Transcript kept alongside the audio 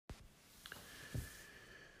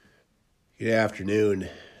Good afternoon.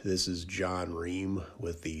 This is John Ream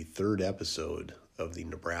with the third episode of the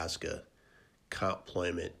Nebraska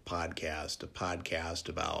Complement Podcast, a podcast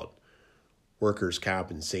about workers'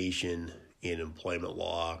 compensation and employment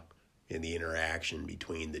law and the interaction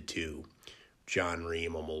between the two. John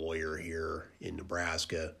Ream, I'm a lawyer here in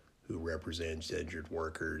Nebraska who represents injured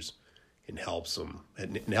workers and helps them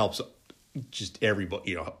and helps just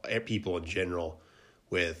everybody, people in general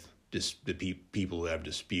with the people who have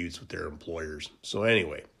disputes with their employers. So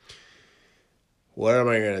anyway, what am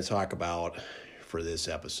I going to talk about for this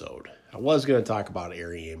episode? I was going to talk about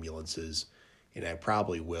air ambulances, and I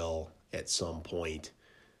probably will at some point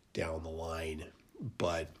down the line,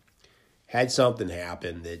 but had something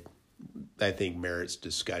happen that I think merits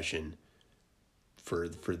discussion for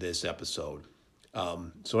this episode.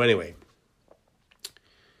 So anyway,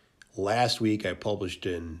 last week I published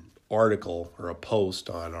an article or a post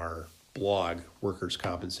on our blog,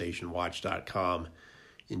 workerscompensationwatch.com,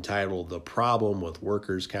 entitled "The Problem with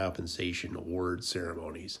Workers' Compensation Award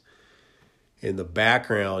Ceremonies." And the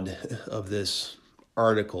background of this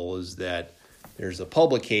article is that there's a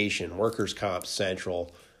publication, Workers' Comp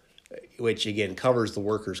Central, which again covers the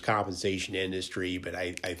workers' compensation industry, but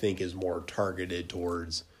I think is more targeted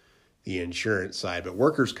towards the insurance side. But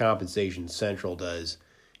Workers' Compensation Central does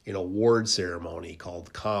an award ceremony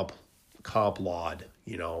called Comp Laud,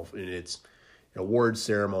 and it's an award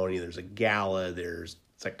ceremony. There's a gala, it's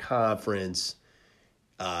a conference,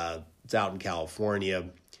 it's out in California,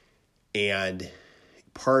 and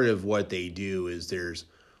part of what they do is there's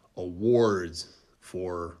awards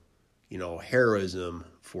for, heroism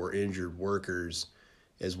for injured workers,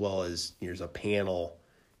 as well as there's a panel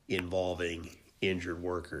involving injured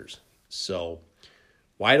workers. So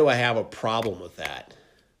why do I have a problem with that?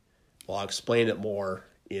 Well, I'll explain it more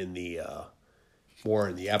in the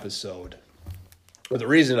episode. But the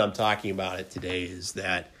reason I'm talking about it today is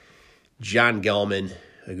that John Gelman,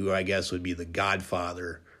 who I guess would be the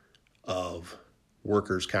godfather of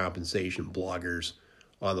workers' compensation bloggers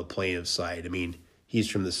on the plaintiff side. I mean, he's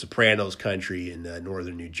from the Sopranos country in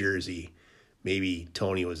northern New Jersey. Maybe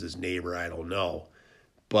Tony was his neighbor, I don't know.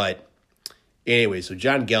 But anyway, so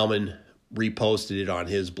John Gelman reposted it on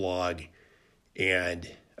his blog, and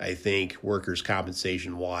I think Workers'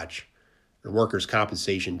 Compensation Watch, or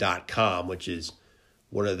workerscompensation.com, which is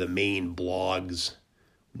one of the main blogs,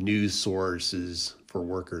 news sources for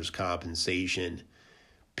workers' compensation,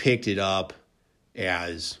 picked it up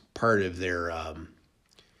as part of their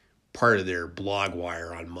blog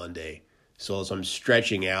wire on Monday. So as I'm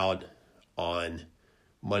stretching out on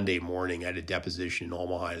Monday morning, I had a deposition in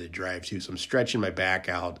Omaha I had to drive to, so I'm stretching my back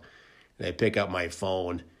out, and I pick up my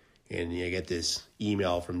phone, and I get this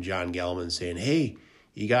email from John Gelman saying, "Hey,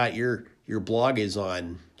 you got your blog is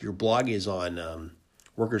on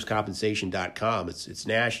workerscompensation.com. It's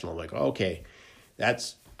national." I'm like, okay,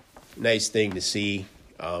 that's a nice thing to see.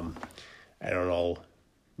 I don't know,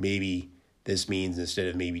 maybe this means instead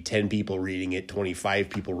of maybe 10 people reading it, 25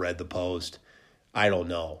 people read the post. I don't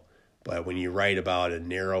know. But when you write about a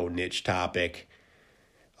narrow niche topic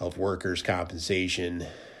of workers' compensation,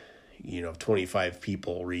 25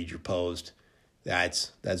 people read your post,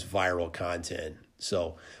 that's viral content.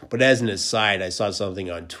 So, but as an aside, I saw something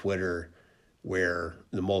on Twitter where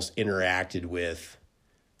the most interacted with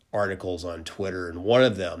articles on Twitter, and one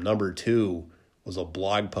of them, number 2, was a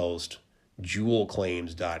blog post,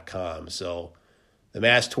 jewelclaims.com. So the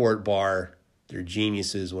Mass Tort Bar, they're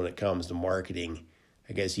geniuses when it comes to marketing,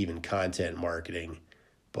 I guess even content marketing,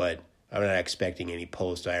 but I'm not expecting any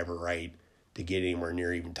post I ever write to get anywhere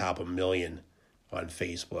near even top 1 million on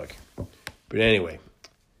Facebook. But anyway,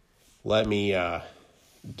 let me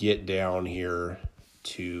get down here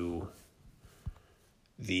to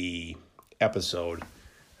the episode.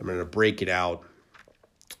 I'm going to break it out.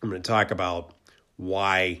 I'm going to talk about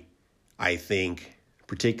why I think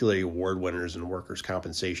particularly award winners in workers'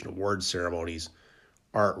 compensation award ceremonies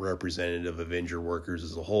aren't representative of injured workers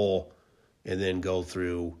as a whole, and then go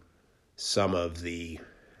through some of the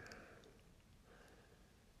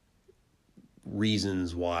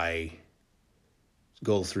reasons why,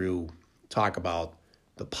 talk about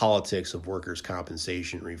the politics of workers'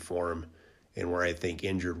 compensation reform and where I think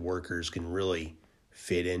injured workers can really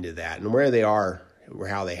fit into that, and where they are, or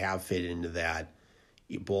how they have fit into that,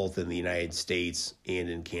 both in the United States and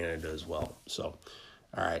in Canada as well. So,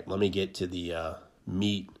 all right, let me get to the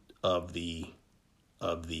meat of the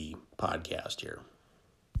podcast here.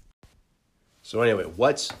 So anyway,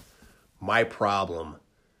 what's my problem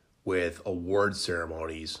with award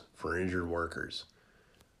ceremonies for injured workers?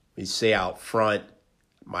 Let me say out front,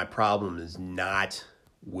 my problem is not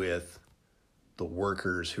with the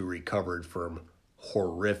workers who recovered from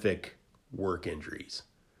horrific work injuries.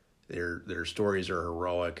 Their stories are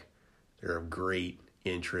heroic. They're of great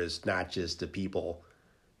interest, not just to people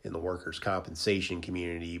in the workers' compensation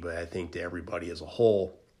community, but I think to everybody as a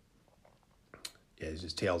whole. It's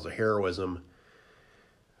just tales of heroism.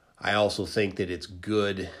 I also think that it's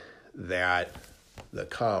good that the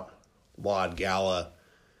Comp Laud Gala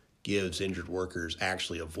gives injured workers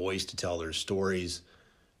actually a voice to tell their stories.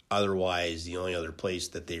 Otherwise, the only other place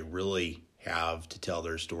that they really have to tell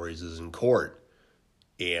their stories is in court.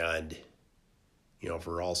 And,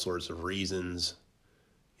 for all sorts of reasons,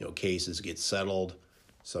 cases get settled.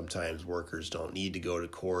 Sometimes workers don't need to go to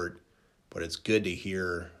court, but it's good to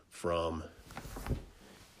hear from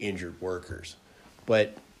injured workers.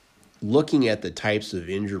 But looking at the types of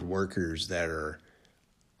injured workers that are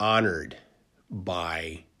honored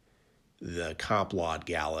by the Comp Laud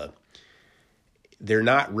Gala, they're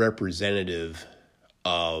not representative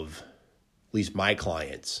of at least my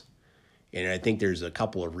clients. And I think there's a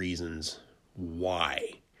couple of reasons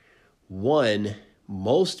why. One,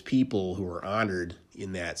 most people who were honored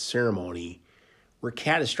in that ceremony were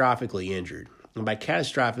catastrophically injured. And by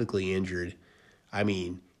catastrophically injured, I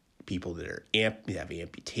mean people that have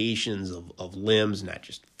amputations of limbs, not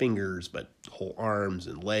just fingers, but whole arms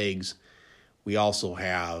and legs. We also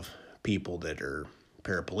have people that are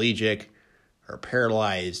paraplegic, are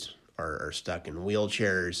paralyzed, are stuck in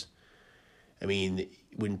wheelchairs. I mean,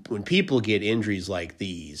 when people get injuries like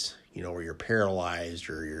these, where you're paralyzed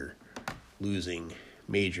or you're losing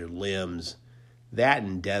major limbs, that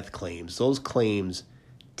and death claims, those claims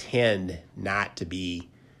tend not to be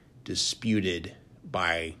disputed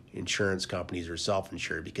by insurance companies or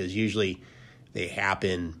self-insured because usually they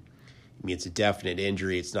happen. I mean, it's a definite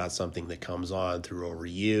injury. It's not something that comes on through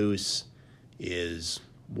overuse is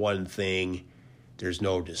one thing. There's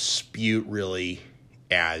no dispute really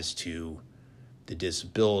as to the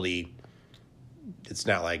disability. It's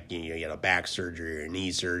not like you had a back surgery or a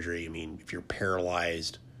knee surgery. I mean, if you're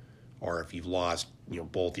paralyzed or if you've lost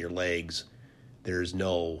both your legs, there's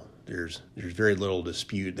very little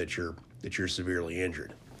dispute that you're severely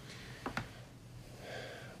injured.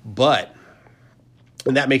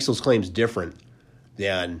 And that makes those claims different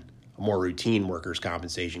than a more routine workers'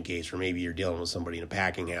 compensation case where maybe you're dealing with somebody in a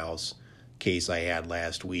packing house, case I had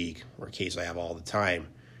last week, or a case I have all the time,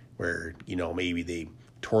 where, maybe they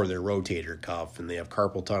tore their rotator cuff and they have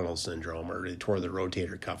carpal tunnel syndrome, or they tore their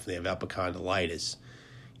rotator cuff and they have epicondylitis,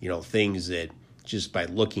 things that just by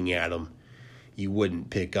looking at them, you wouldn't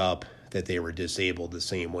pick up that they were disabled the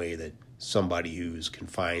same way that somebody who's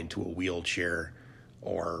confined to a wheelchair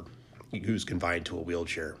or who's confined to a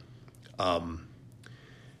wheelchair.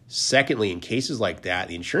 Secondly, in cases like that,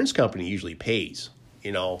 the insurance company usually pays.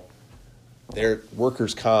 Their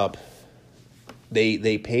workers' comp,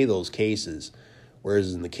 they pay those cases,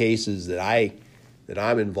 whereas in the cases that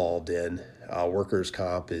I'm involved in, workers'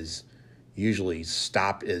 comp is usually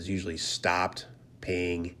stopped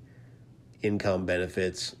paying income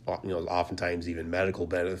benefits, oftentimes even medical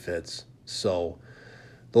benefits. So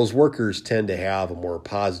those workers tend to have a more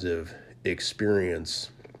positive experience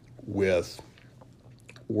with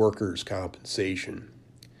workers' compensation.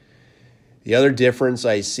 The other difference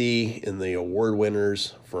I see in the award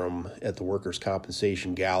winners at the Workers'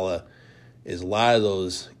 Compensation Gala is a lot of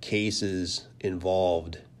those cases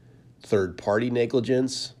involved third-party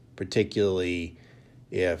negligence, particularly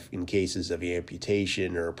if in cases of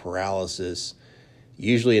amputation or paralysis.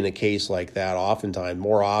 Usually in a case like that, oftentimes,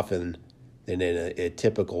 more often than in a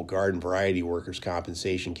typical garden variety workers'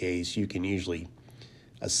 compensation case, you can usually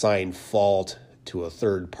assign fault to a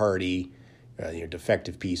third party,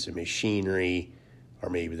 defective piece of machinery, or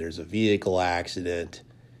maybe there's a vehicle accident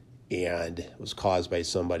and it was caused by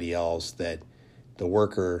somebody else, that the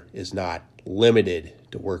worker is not limited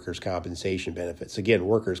to workers' compensation benefits. Again,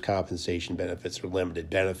 workers' compensation benefits are limited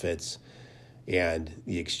benefits, and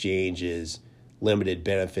the exchange is limited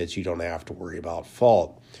benefits. You don't have to worry about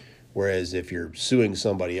fault. Whereas if you're suing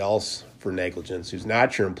somebody else for negligence who's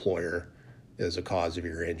not your employer as a cause of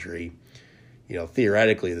your injury,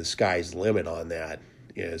 theoretically the sky's the limit on that,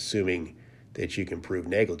 assuming that you can prove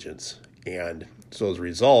negligence. And so as a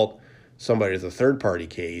result, somebody with a third-party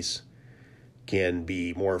case can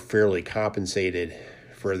be more fairly compensated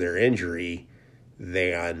for their injury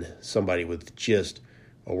than somebody with just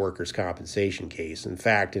a workers' compensation case. In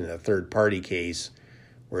fact, in a third-party case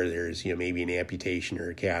where there's maybe an amputation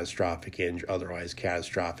or a catastrophic otherwise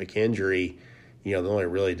catastrophic injury, the only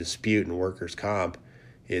really dispute in workers' comp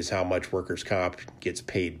is how much workers' comp gets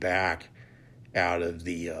paid back out of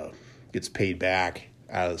the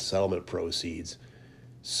settlement proceeds.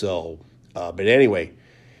 So But anyway,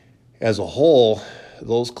 as a whole,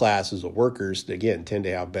 those classes of workers, again, tend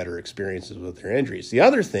to have better experiences with their injuries. The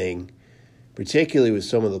other thing, particularly with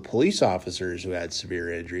some of the police officers who had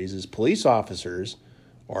severe injuries, is police officers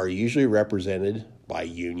are usually represented by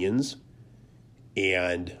unions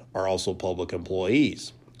and are also public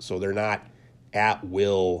employees. So they're not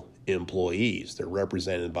at-will employees. They're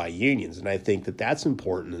represented by unions. And I think that that's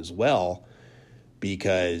important as well,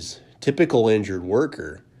 because typical injured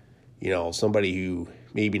worker, somebody who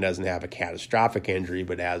maybe doesn't have a catastrophic injury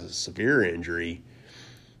but has a severe injury,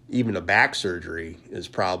 even a back surgery is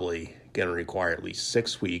probably going to require at least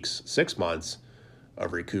 6 months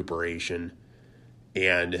of recuperation.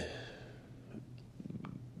 And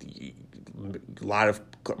a lot of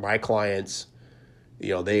my clients,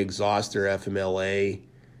 they exhaust their FMLA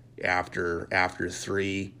after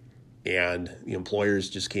 3, and the employers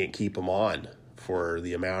just can't keep them on for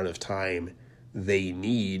the amount of time they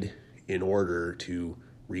need in order to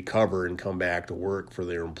recover and come back to work for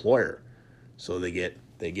their employer. So they get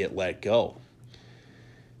let go.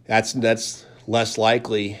 That's less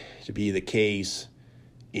likely to be the case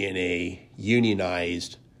in a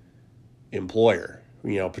unionized employer,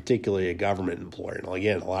 particularly a government employer. Now,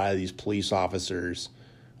 again, a lot of these police officers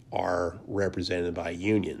are represented by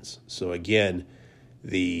unions. So again,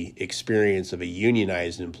 the experience of a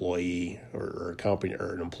unionized employee or a company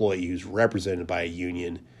or an employee who's represented by a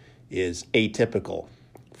union is atypical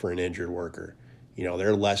for an injured worker.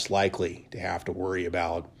 They're less likely to have to worry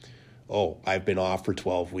about, I've been off for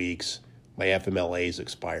 12 weeks, my FMLA is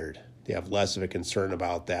expired. They have less of a concern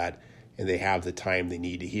about that, and they have the time they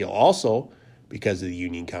need to heal. Also, because of the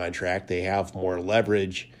union contract, they have more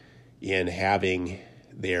leverage in having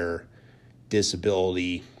their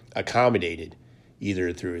disability accommodated,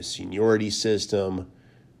 either through a seniority system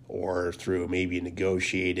or through maybe a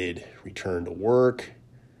negotiated return to work,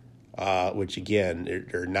 which again,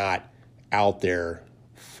 they're not out there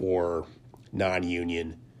for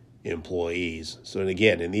non-union employees. So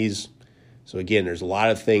again, there's a lot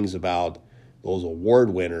of things about those award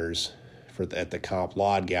winners at the Comp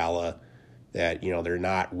Laud Gala that, they're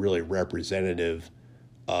not really representative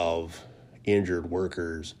of injured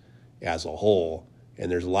workers as a whole.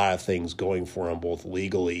 And there's a lot of things going for them, both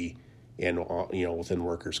legally and, within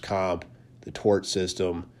workers' comp, the tort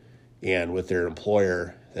system, and with their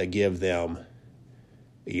employer that give them,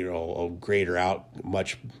 a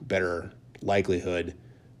much better likelihood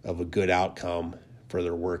of a good outcome for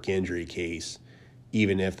their work injury case,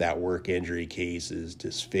 even if that work injury case is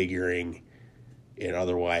disfiguring and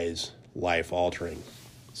otherwise life-altering.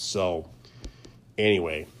 So,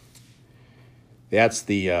 anyway, that's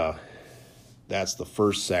the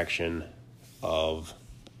first section of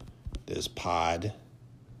this pod,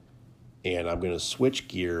 and I'm going to switch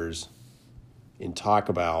gears and talk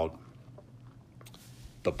about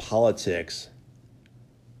the politics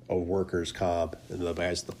of workers' comp and what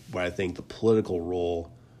I think the political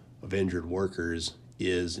role of injured workers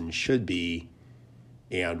is and should be,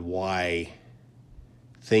 and why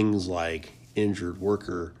things like injured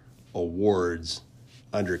worker awards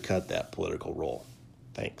undercut that political role.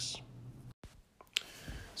 Thanks.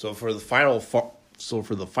 So for the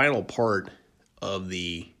final part of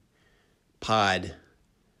the pod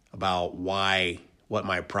about what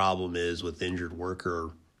my problem is with injured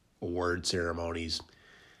worker award ceremonies,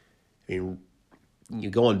 you're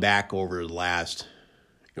going back over the last,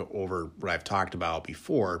 over what I've talked about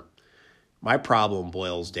before, my problem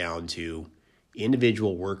boils down to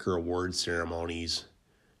individual worker award ceremonies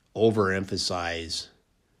overemphasize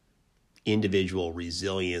individual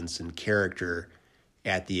resilience and character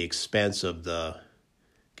at the expense of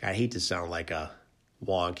I hate to sound like a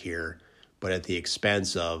wonk here, but at the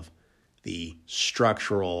expense of the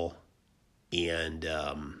structural and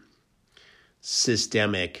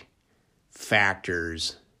systemic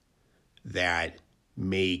factors that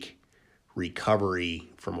make recovery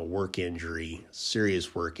from a work injury,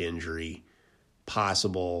 serious work injury,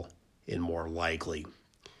 possible and more likely.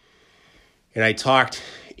 And I talked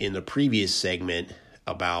in the previous segment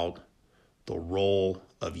about the role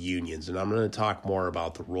of unions, and I'm going to talk more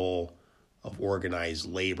about the role of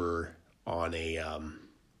organized labor on a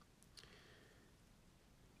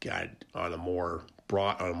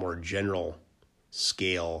more general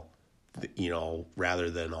scale, rather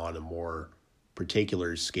than on a more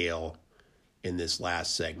particular scale in this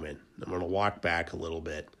last segment. I'm going to walk back a little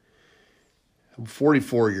bit. I'm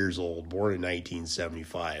 44 years old, born in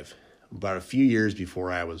 1975. About a few years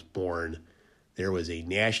before I was born, there was a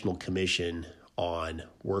National Commission on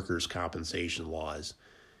Workers' Compensation Laws,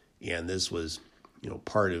 and this was,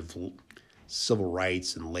 part of civil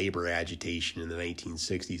rights and labor agitation in the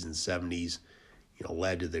 1960s and 70s,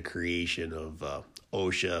 led to the creation of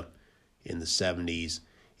OSHA in the 70s.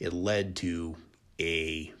 It led to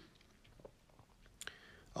a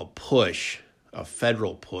push, a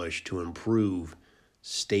federal push to improve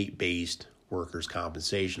state-based workers'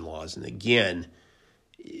 compensation laws. And again,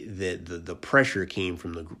 the pressure came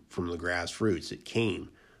from the grassroots. It came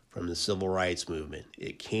from the civil rights movement.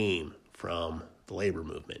 It came from the labor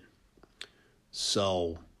movement.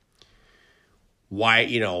 So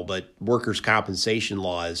but workers' compensation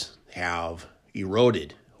laws have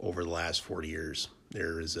eroded over the last 40 years.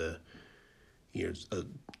 There is a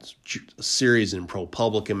series in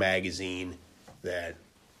ProPublica magazine that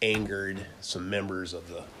angered some members of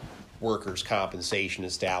the workers' compensation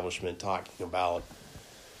establishment, talking about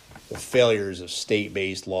the failures of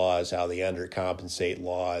state-based laws, how they undercompensate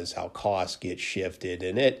laws, how costs get shifted.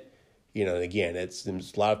 And there's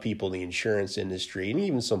a lot of people in the insurance industry and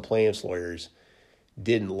even some plaintiffs' lawyers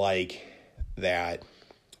didn't like that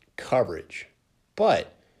coverage.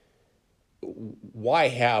 But why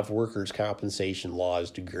have workers' compensation laws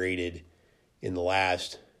degraded in the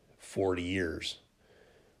last 40 years?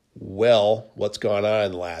 Well, what's gone on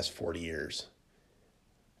in the last 40 years?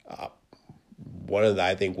 One of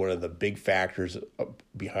the big factors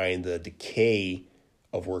behind the decay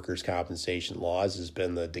of workers' compensation laws has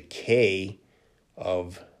been the decay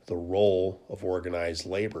of the role of organized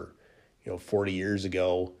labor.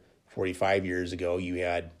 45 years ago, you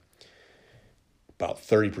had about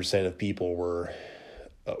 30%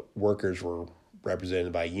 of workers were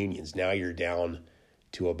represented by unions. Now you're down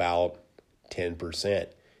to about 10%.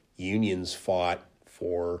 Unions fought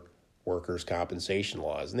for workers' compensation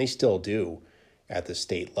laws, and they still do at the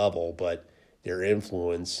state level, but their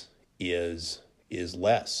influence is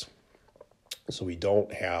less. So we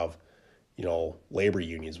don't have, labor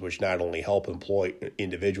unions, which not only help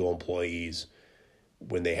individual employees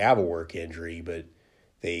when they have a work injury, but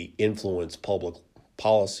they influence public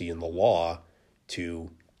policy and the law to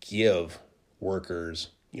give workers,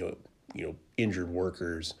 injured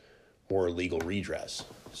workers, more legal redress.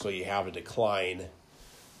 So you have a decline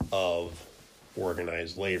of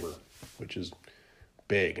organized labor, which is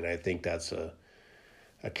big, and I think that's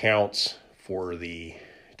accounts for the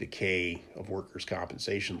decay of workers'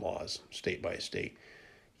 compensation laws state by state.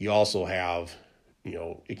 You also have,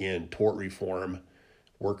 again, tort reform.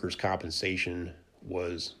 Workers' compensation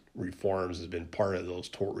has been part of those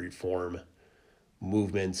tort reform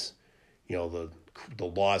movements. The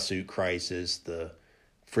lawsuit crisis, the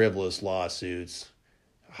frivolous lawsuits,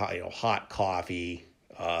 hot coffee,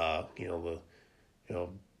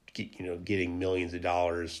 getting millions of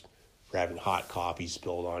dollars for having hot coffee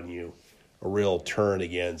spilled on you, a real turn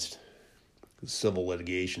against the civil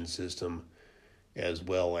litigation system, as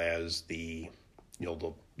well as the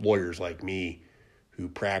lawyers like me who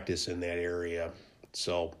practice in that area.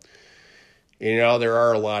 So, there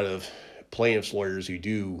are a lot of plaintiffs' lawyers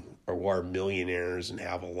who are millionaires and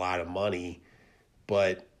have a lot of money,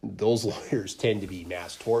 but those lawyers tend to be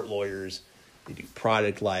mass tort lawyers. They do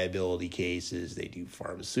product liability cases. They do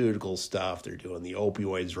pharmaceutical stuff. They're doing the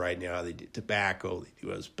opioids right now. They do tobacco. They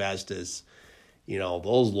do asbestos.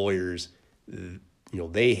 Those lawyers,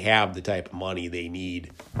 they have the type of money they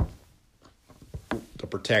need to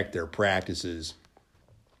protect their practices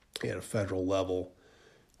at a federal level,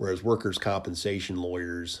 whereas workers' compensation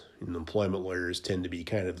lawyers and employment lawyers tend to be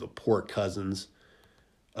kind of the poor cousins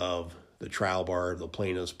of the trial bar, the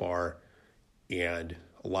plaintiff's bar, and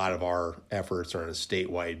a lot of our efforts are on a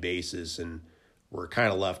statewide basis, and we're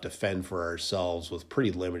kind of left to fend for ourselves with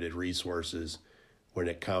pretty limited resources when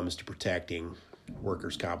it comes to protecting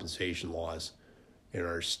workers' compensation laws in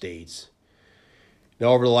our states. Now,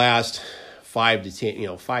 over the last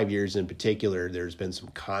 5 years in particular, there's been some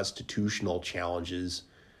constitutional challenges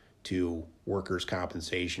to workers'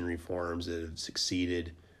 compensation reforms that have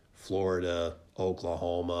succeeded. Florida,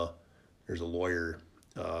 Oklahoma. There's a lawyer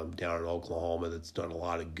down in Oklahoma that's done a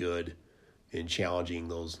lot of good in challenging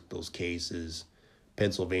those cases.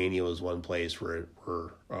 Pennsylvania was one place where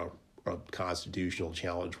a constitutional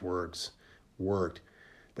challenge worked.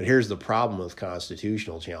 But here's the problem with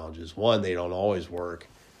constitutional challenges. One, they don't always work.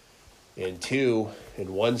 And two,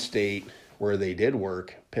 in one state where they did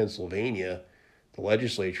work, Pennsylvania, the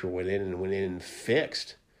legislature went in and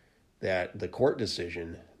fixed the court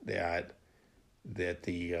decision that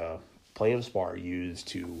the plaintiff's bar used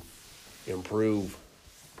to improve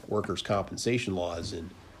workers' compensation laws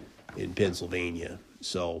in Pennsylvania.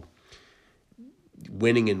 So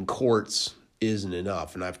winning in courts isn't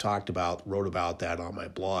enough, and I've wrote about that on my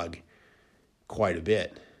blog quite a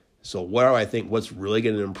bit. So what do I think? What's really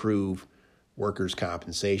going to improve workers'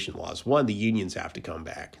 compensation laws. One, the unions have to come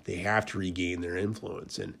back. They have to regain their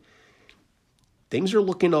influence, and things are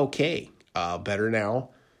looking okay. Better now.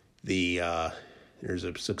 There's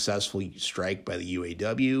a successful strike by the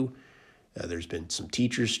UAW. There's been some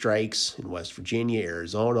teacher strikes in West Virginia,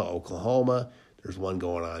 Arizona, Oklahoma. There's one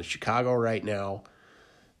going on in Chicago right now.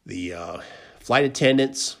 The flight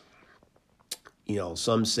attendants,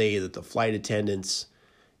 some say that the flight attendants,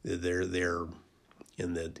 they're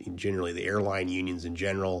generally the airline unions in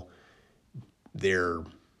general, their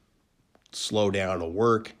slowdown of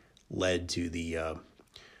work led to the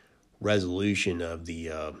resolution of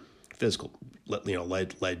the fiscal, was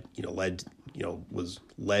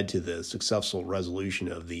led to the successful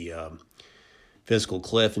resolution of the fiscal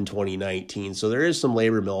cliff in 2019. So there is some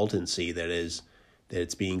labor militancy that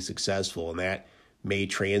it's being successful, and that may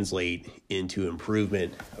translate into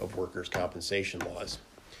improvement of workers' compensation laws.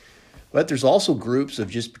 But there's also groups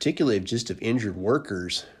of particularly of injured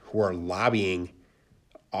workers who are lobbying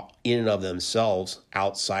in and of themselves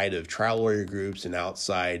outside of trial lawyer groups and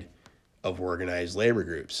outside of organized labor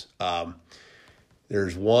groups.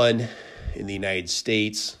 There's one in the United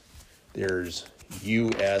States. There's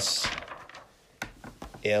USMNF,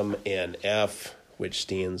 which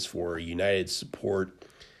stands for United Support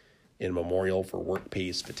and Memorial for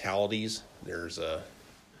Workplace Fatalities. There's a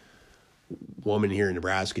woman here in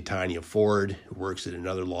Nebraska, Tanya Ford, who works at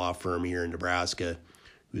another law firm here in Nebraska,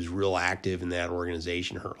 who's real active in that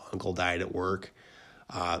organization. Her uncle died at work.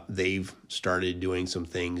 They've started doing some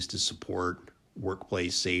things to support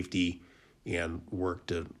workplace safety and work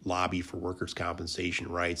to lobby for workers' compensation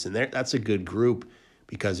rights. And that's a good group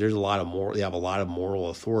because they have a lot of moral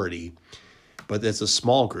authority, but it's a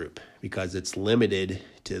small group because it's limited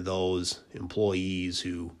to those employees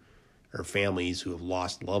or families who have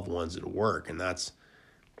lost loved ones at work. And that's,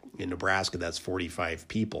 in Nebraska, that's 45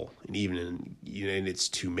 people. And even it's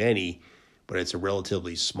too many, but it's a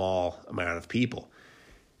relatively small amount of people.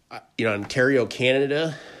 In Ontario,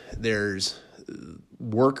 Canada, there's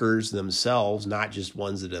workers themselves, not just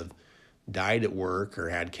ones that have died at work or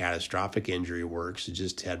had catastrophic injury at work, so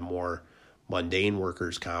just had more mundane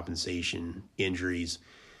workers' compensation injuries,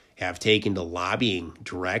 have taken to lobbying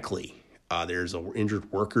directly. There's an injured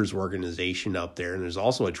workers organization up there, and there's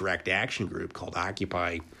also a direct action group called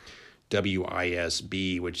Occupy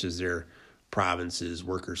WISB, which is their province's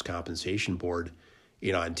workers' compensation board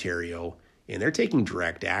in Ontario. And they're taking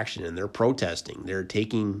direct action and they're protesting. They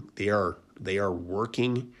are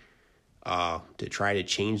working to try to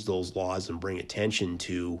change those laws and bring attention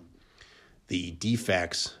to the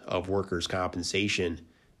defects of workers' compensation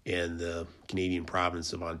in the Canadian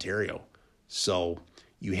province of Ontario. So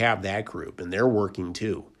you have that group, and they're working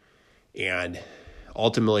too. And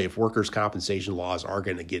ultimately, if workers' compensation laws are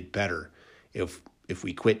going to get better, if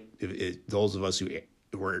we quit, if those of us who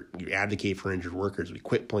advocate for injured workers, we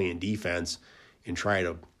quit playing defense and try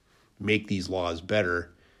to make these laws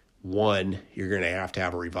better, one, you're going to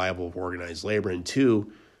have a revival of organized labor, and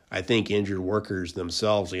two, I think injured workers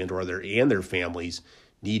themselves and their families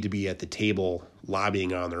need to be at the table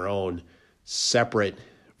lobbying on their own, separate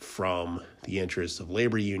from the interests of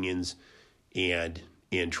labor unions and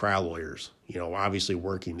trial lawyers. Obviously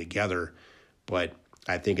working together, but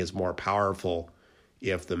I think it's more powerful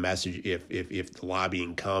if the message, if the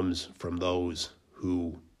lobbying comes from those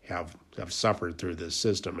who have suffered through this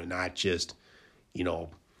system, and not just,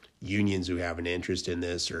 unions who have an interest in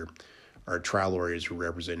this or trial lawyers who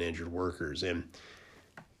represent injured workers. And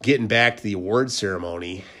getting back to the award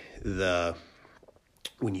ceremony,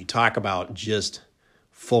 when you talk about just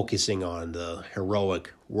focusing on the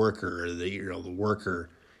heroic worker, or the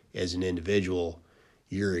worker as an individual,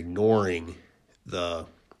 you're ignoring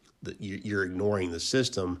you're ignoring the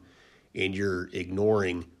system, and you're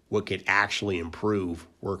ignoring what could actually improve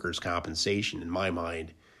workers' compensation, in my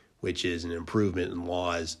mind, which is an improvement in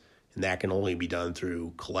laws, and that can only be done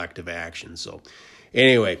through collective action. So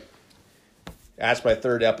anyway, that's my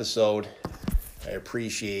third episode. I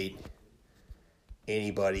appreciate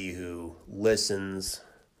anybody who listens.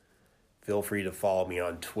 Feel free to follow me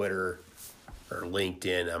on Twitter or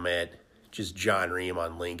LinkedIn. I'm at just John Rehm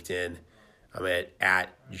on LinkedIn. I'm at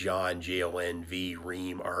John, JONV,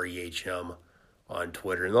 Rehm, REHM on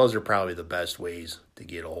Twitter. And those are probably the best ways to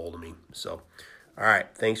get a hold of me. So, all right.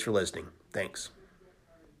 Thanks for listening. Thanks.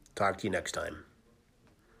 Talk to you next time.